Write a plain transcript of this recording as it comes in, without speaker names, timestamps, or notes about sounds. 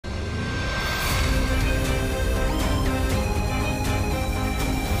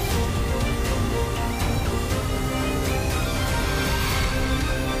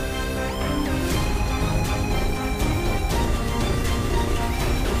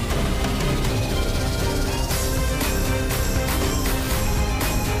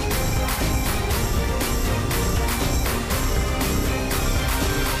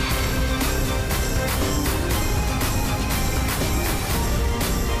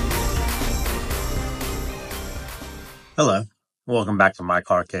Hello, welcome back to My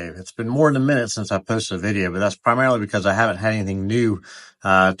Car Cave. It's been more than a minute since I posted a video, but that's primarily because I haven't had anything new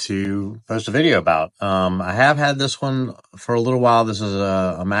to post a video about. I have had this one for a little while. This is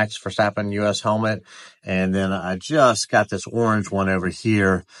a Max Verstappen US helmet, and then I just got this orange one over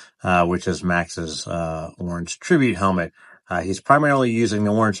here, which is Max's orange tribute helmet. He's primarily using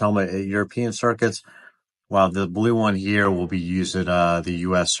the orange helmet at European circuits, while the blue one here will be used at the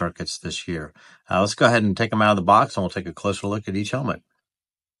U.S. circuits this year. Let's go ahead and take them out of the box, and we'll take a closer look at each helmet.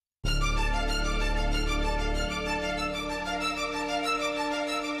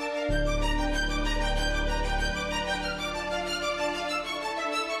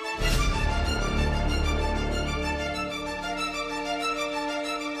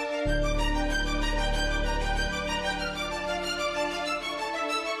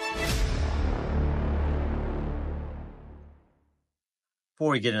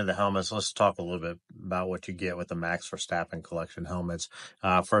 Before we get into the helmets, let's talk a little bit about what you get with the Max Verstappen collection helmets.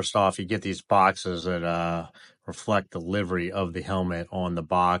 First off, you get these boxes that reflect the livery of the helmet on the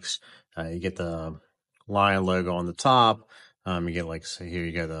box. You get the lion logo on the top. You get, like, say here,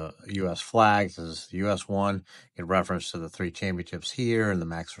 you get the U.S. flag. This is the U.S. one. You get reference to the 3 championships here and the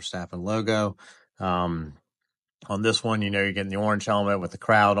Max Verstappen logo. On this one, you're getting the orange helmet with the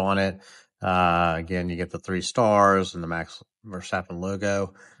crowd on it. Again, you get the 3 stars and the Max Verstappen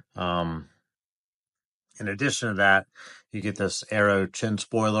logo. In addition to that, you get this Aero chin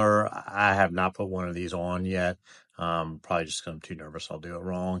spoiler. I have not put one of these on yet. Probably just because I'm too nervous I'll do it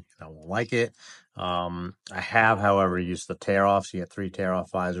wrong and I won't like it. I have, however, used the tear-offs. You get 3 tear-off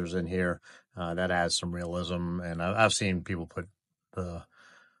visors in here. That adds some realism, and I've seen people put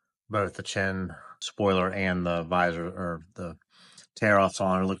both the chin spoiler and the visor or the tear-offs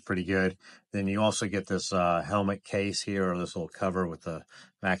on. It look pretty good. Then you also get this helmet case here, or this little cover with the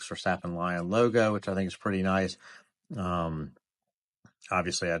Max Verstappen Lion logo, which I think is pretty nice.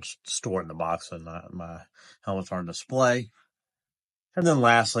 Obviously, I just store it in the box and my helmets are on display. And then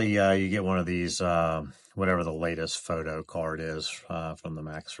lastly, you get one of these, whatever the latest photo card is from the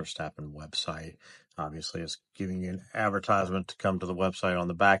Max Verstappen website. Obviously, it's giving you an advertisement to come to the website on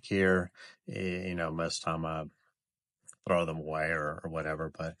the back here. Most of the time I throw them away or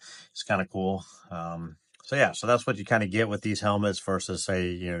whatever, but it's kind of cool. So that's what you kind of get with these helmets versus,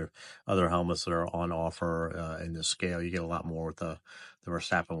 say, other helmets that are on offer in this scale. You get a lot more with the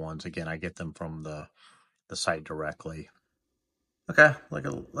Verstappen ones. Again, I get them from the site directly. Okay,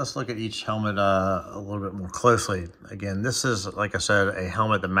 let's look at each helmet a little bit more closely. Again, this is, like I said, a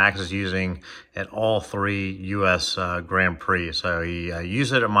helmet that Max is using at all 3 U.S. Grand Prix. So he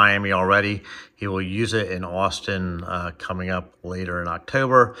used it at Miami already. He will use it in Austin coming up later in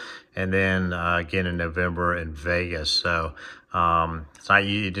October, and then again in November in Vegas. So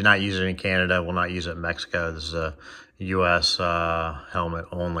he did not use it in Canada, will not use it in Mexico. This is a U.S. helmet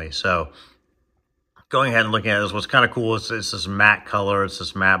only. So going ahead and looking at this, what's kind of cool is it's this matte color. It's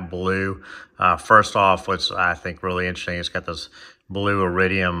this matte blue. First off, what's I think really interesting, it's got this blue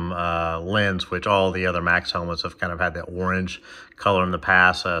iridium lens, which all the other Max helmets have kind of had that orange color in the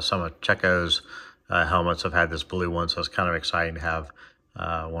past. Some of Checo's helmets have had this blue one, so it's kind of exciting to have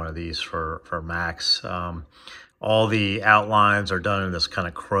one of these for Max. All the outlines are done in this kind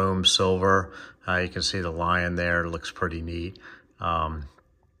of chrome silver. You can see the lion there. It looks pretty neat. The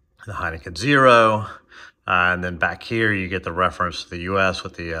Heineken Zero. And then back here, you get the reference to the U.S.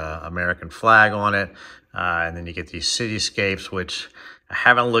 with the American flag on it. And then you get these cityscapes, which I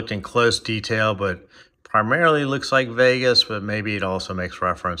haven't looked in close detail, but primarily looks like Vegas, but maybe it also makes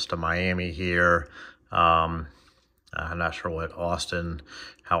reference to Miami here. I'm not sure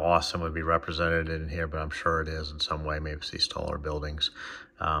how Austin would be represented in here, but I'm sure it is in some way. Maybe it's these taller buildings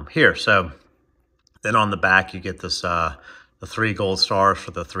here. So then on the back, you get this the 3 gold stars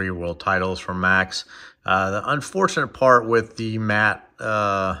for the 3 world titles from Max. The unfortunate part with the matte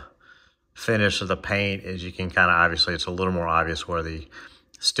finish of the paint is you can kind of, obviously it's a little more obvious where the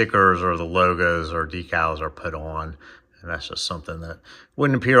stickers or the logos or decals are put on. And that's just something that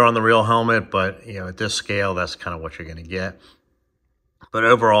wouldn't appear on the real helmet, but at this scale, that's kind of what you're going to get. But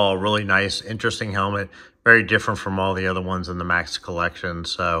overall, really nice, interesting helmet. Very different from all the other ones in the Max collection.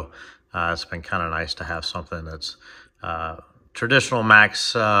 So it's been kind of nice to have something that's traditional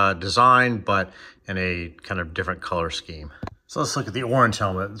Max design, but in a kind of different color scheme. So let's look at the orange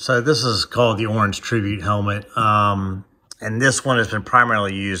helmet. So this is called the Orange Tribute Helmet. And this one has been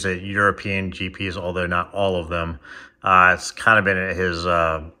primarily used at European GPs, although not all of them. It's kind of been his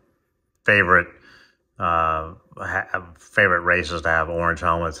favorite races to have orange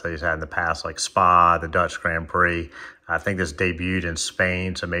helmets that he's had in the past, like Spa, the Dutch Grand Prix. I think this debuted in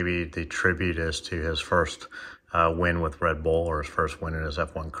Spain, so maybe the tribute is to his first win with Red Bull, or his first win in his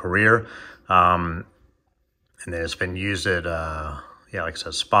F1 career. And then it's been used at, yeah, like I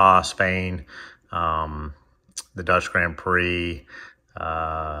said, Spa, Spain, the Dutch Grand Prix.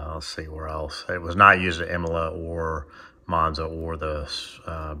 Let's see where else. It was not used at Imola or Monza or the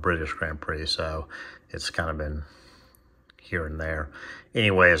British Grand Prix, so it's kind of been here and there.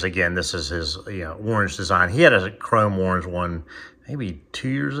 Anyways, again, this is his orange design. He had a chrome orange one maybe 2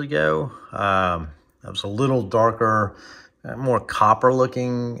 years ago. That was a little darker, more copper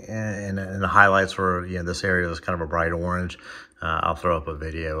looking, and the highlights were, this area was kind of a bright orange. I'll throw up a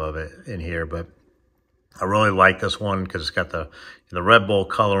video of it in here, but I really like this one because it's got the Red Bull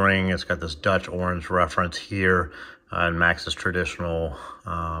coloring. It's got this Dutch orange reference here, and Max's traditional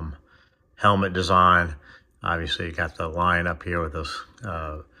helmet design. Obviously, you got the line up here with this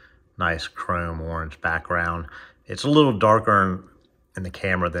nice chrome orange background. It's a little darker in the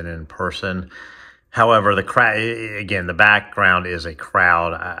camera than in person. However, the background is a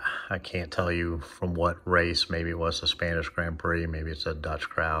crowd. I can't tell you from what race. Maybe it was the Spanish Grand Prix. Maybe it's a Dutch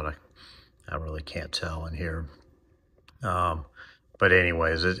crowd. I really can't tell in here. But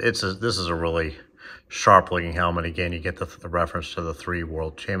anyways, this is a really sharp looking helmet. Again, you get the reference to the 3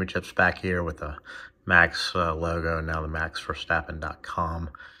 World Championships back here with the Max logo, and now the MaxVerstappen.com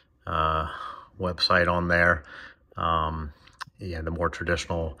website on there. Yeah, the more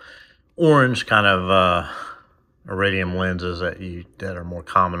traditional orange kind of iridium lenses that are more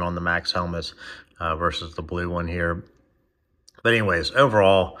common on the Max helmets versus the blue one here. But anyways,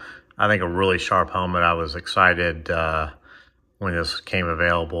 overall, I think a really sharp helmet. I was excited when this came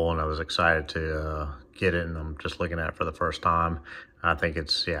available, and I was excited to get it, and I'm just looking at it for the first time. I think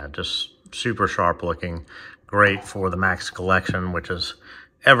it's, just super sharp looking, great for the Max collection, which is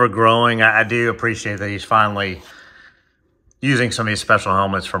ever growing. I do appreciate that he's finally using some of these special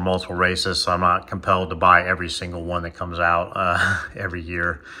helmets for multiple races, so I'm not compelled to buy every single one that comes out every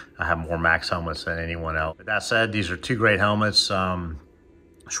year. I have more Max helmets than anyone else. With that said, these are 2 great helmets.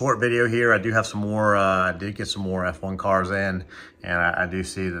 Short video here. I do have some more, I did get some more F1 cars in, and I do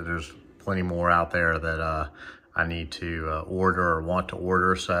see that there's plenty more out there that I need to order or want to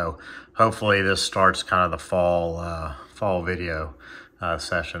order. So hopefully this starts kind of the fall video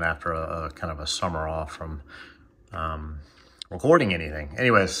session after a kind of a summer off from recording anything.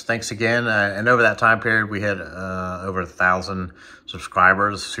 Anyways, thanks again. And over that time period, we had over 1,000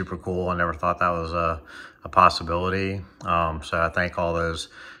 subscribers. Super cool. I never thought that was a possibility. So I thank all those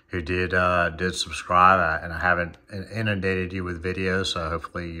who did subscribe, and I haven't inundated you with videos, so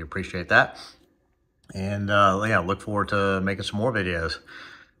hopefully you appreciate that. And yeah, look forward to making some more videos.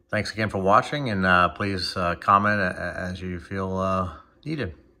 Thanks again for watching, and please comment as you feel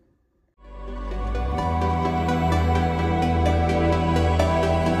needed.